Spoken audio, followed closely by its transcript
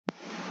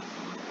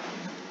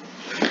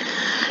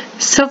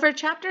So for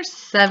chapter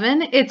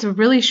 7, it's a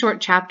really short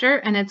chapter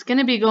and it's going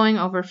to be going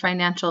over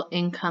financial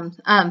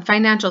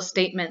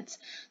statements.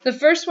 The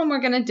first one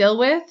we're going to deal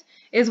with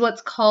is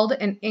what's called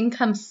an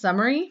income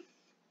summary.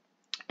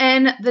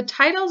 And the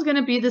title is going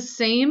to be the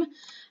same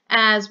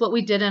as what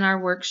we did in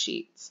our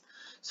worksheets.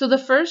 So the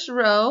first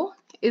row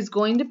is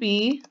going to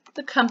be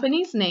the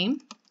company's name.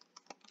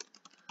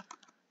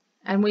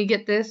 And we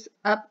get this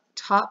up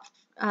top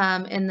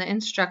in the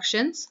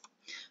instructions.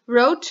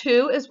 Row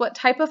 2 is what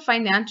type of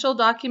financial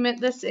document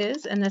this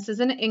is, and this is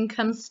an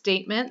income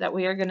statement that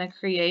we are going to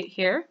create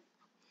here.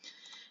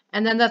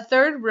 And then the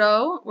third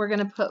row, we're going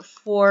to put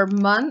for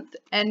month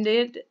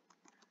ended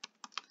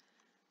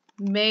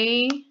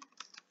May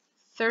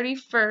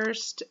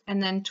 31st,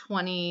 and then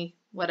 20,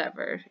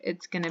 whatever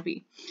it's going to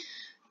be,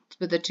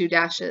 with the 2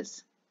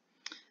 dashes.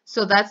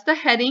 So that's the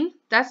heading.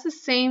 That's the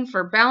same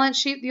for balance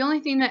sheet. The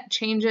only thing that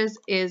changes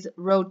is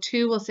row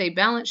 2 will say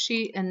balance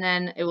sheet, and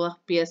then it will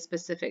be a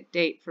specific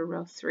date for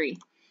row 3.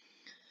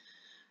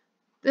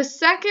 The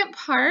second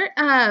part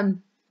that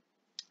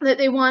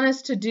they want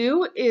us to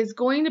do is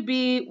going to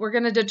be, we're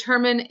going to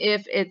determine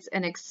if it's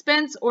an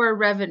expense or a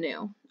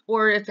revenue,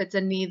 or if it's a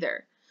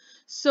neither.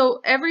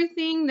 So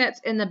everything that's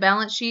in the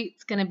balance sheet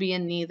is going to be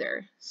in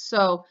neither.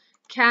 So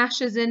cash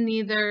is in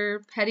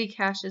neither, petty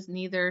cash is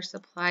neither,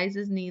 supplies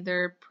is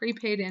neither,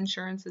 prepaid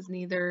insurance is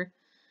neither,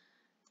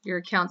 your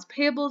accounts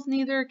payable is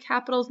neither,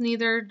 capital is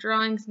neither,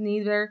 drawings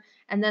neither,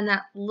 and then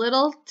that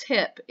little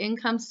tip,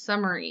 income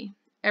summary.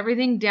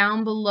 Everything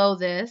down below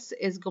this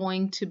is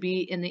going to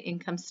be in the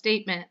income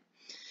statement.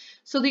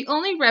 So the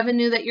only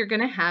revenue that you're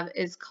going to have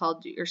is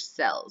called your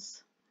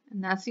sales,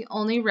 and that's the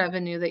only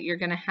revenue that you're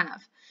going to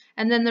have.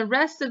 And then the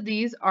rest of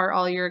these are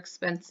all your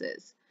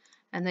expenses.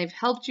 And they've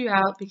helped you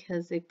out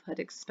because they put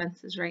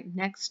expenses right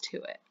next to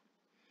it.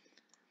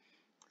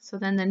 So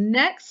then the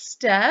next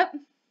step,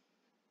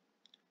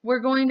 we're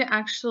going to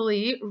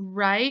actually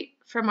write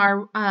from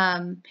our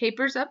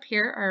papers up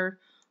here, our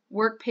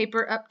work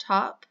paper up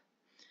top.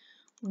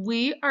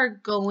 We are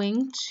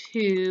going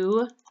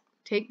to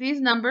take these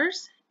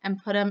numbers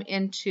and put them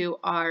into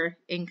our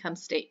income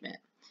statement.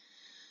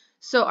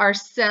 So our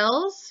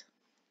sales,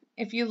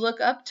 if you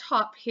look up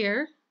top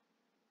here,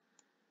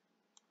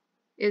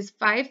 is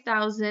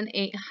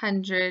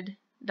 $5,800.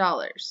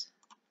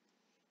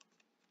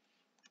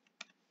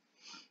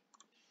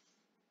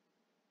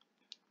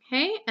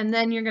 Okay, and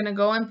then you're going to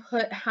go and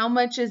put how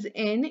much is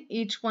in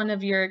each one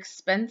of your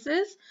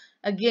expenses.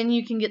 Again,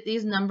 you can get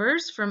these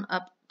numbers from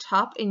up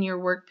top in your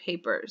work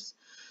papers.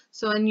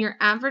 So in your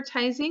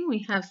advertising,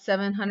 we have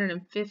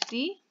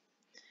 $750.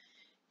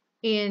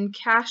 In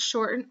cash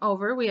short and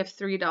over, we have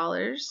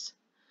 $3.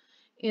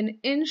 In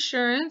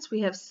insurance,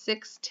 we have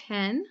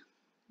 $610.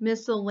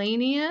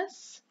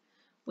 Miscellaneous,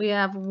 we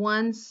have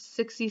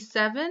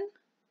 $167.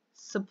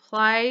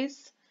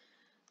 Supplies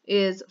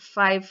is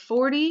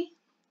 $540.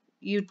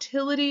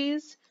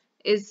 Utilities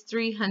is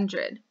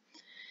 $300.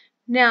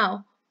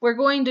 Now, we're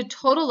going to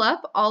total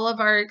up all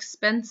of our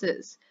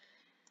expenses.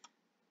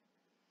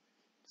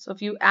 So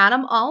if you add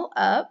them all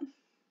up,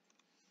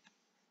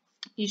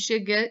 you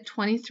should get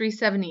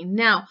 $2,370.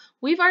 Now,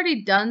 we've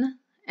already done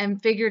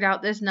and figured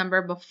out this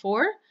number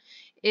before.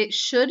 It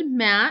should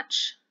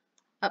match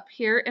up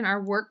here in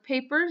our work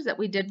papers that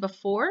we did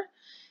before.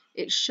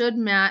 It should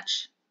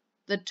match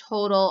the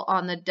total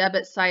on the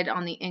debit side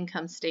on the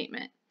income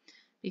statement,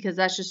 because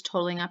that's just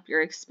totaling up your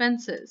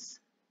expenses.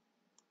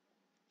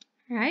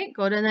 All right,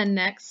 go to the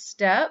next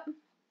step.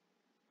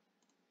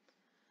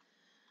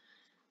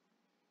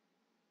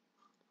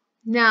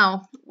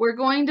 Now, we're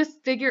going to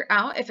figure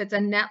out if it's a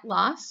net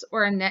loss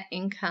or a net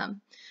income.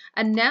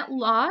 A net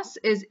loss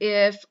is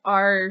if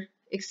our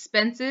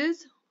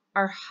expenses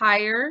are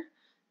higher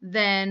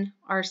than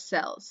our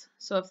sales.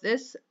 So if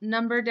this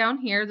number down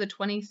here, the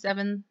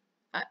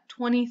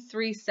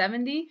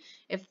 2370,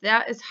 if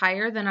that is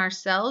higher than our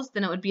sales,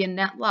 then it would be a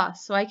net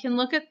loss. So I can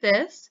look at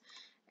this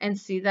and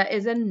see that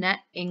is a net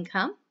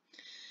income.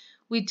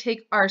 We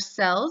take our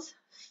sales,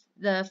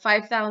 the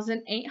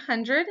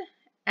 5,800,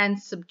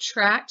 and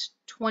subtract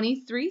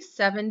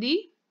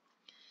 2370,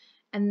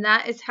 and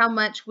that is how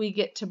much we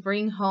get to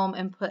bring home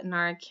and put in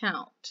our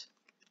account.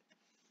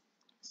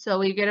 So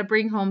we get to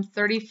bring home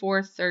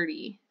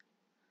 $34.30.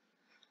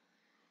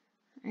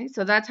 Okay,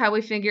 so that's how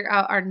we figure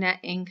out our net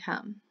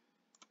income.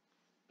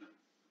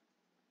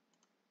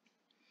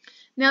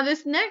 Now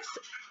this next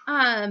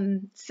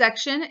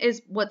section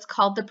is what's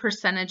called the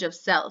percentage of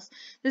sales.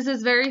 This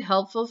is very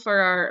helpful for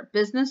our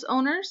business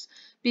owners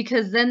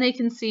because then they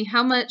can see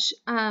how much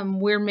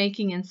we're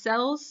making in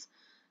sales,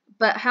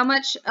 but how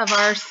much of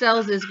our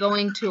sales is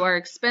going to our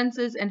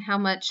expenses and how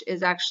much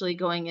is actually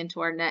going into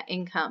our net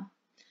income.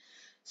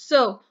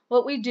 So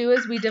what we do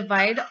is we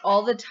divide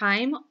all the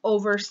time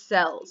over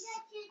sales.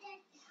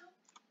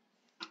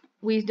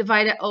 We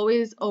divide it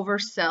always over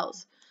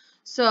sales.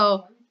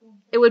 So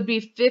it would be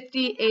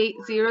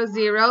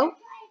 5800,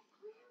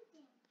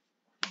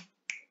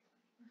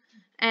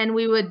 and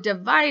we would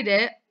divide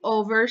it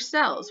over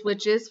sales,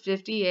 which is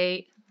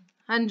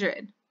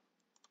 5,800,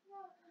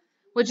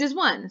 which is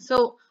 1.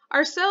 So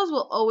our sales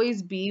will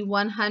always be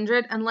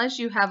 100 unless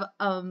you have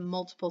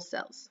multiple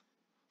sales.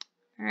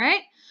 All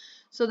right,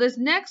 so this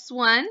next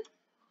one,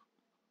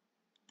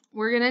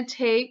 we're going to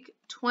take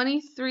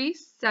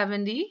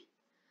 2370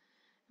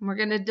 and we're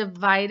going to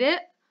divide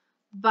it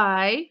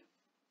by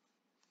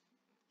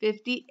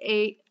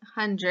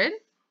 5,800.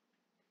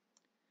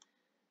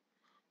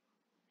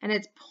 And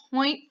it's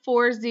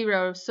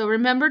 0.40. So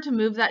remember to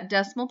move that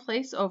decimal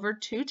place over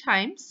 2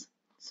 times.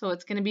 So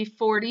it's going to be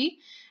 40.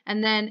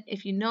 And then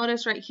if you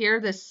notice right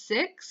here, the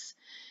 6,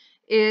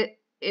 if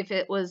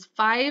it was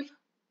 5,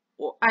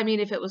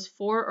 if it was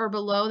 4 or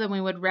below, then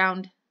we would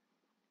round,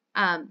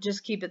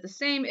 just keep it the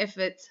same. If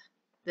it's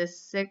this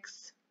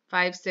 6,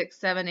 5, 6,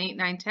 7, 8,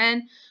 9,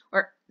 10,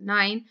 or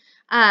 9,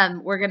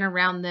 we're going to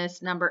round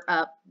this number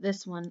up,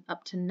 this one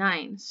up to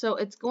 9. So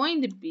it's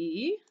going to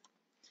be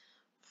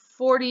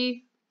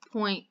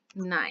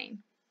 40.9.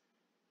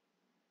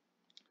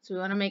 So we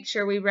want to make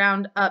sure we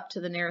round up to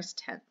the nearest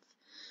tenth.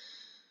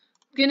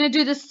 We're going to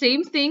do the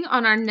same thing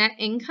on our net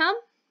income.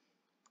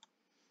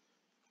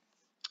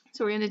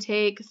 So we're going to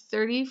take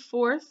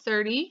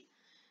 3430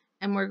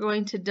 and we're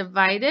going to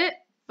divide it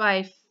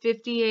by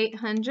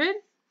 5,800.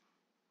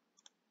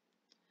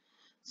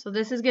 So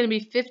this is going to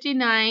be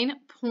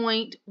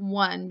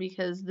 59.1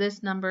 because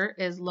this number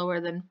is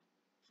lower than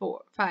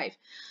 5.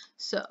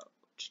 So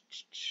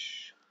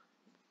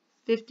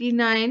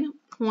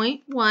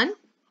 59.1.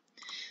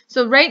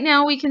 So right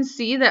now we can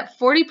see that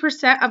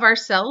 40% of our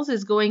sales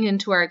is going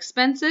into our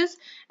expenses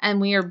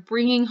and we are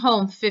bringing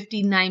home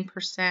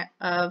 59%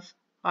 of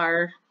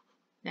our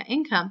net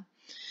income.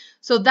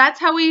 So that's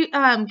how we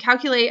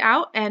calculate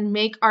out and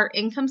make our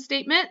income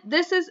statement.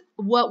 This is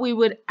what we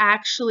would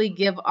actually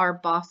give our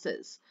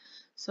bosses.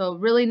 So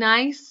really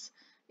nice.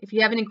 If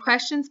you have any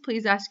questions,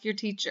 please ask your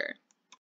teacher.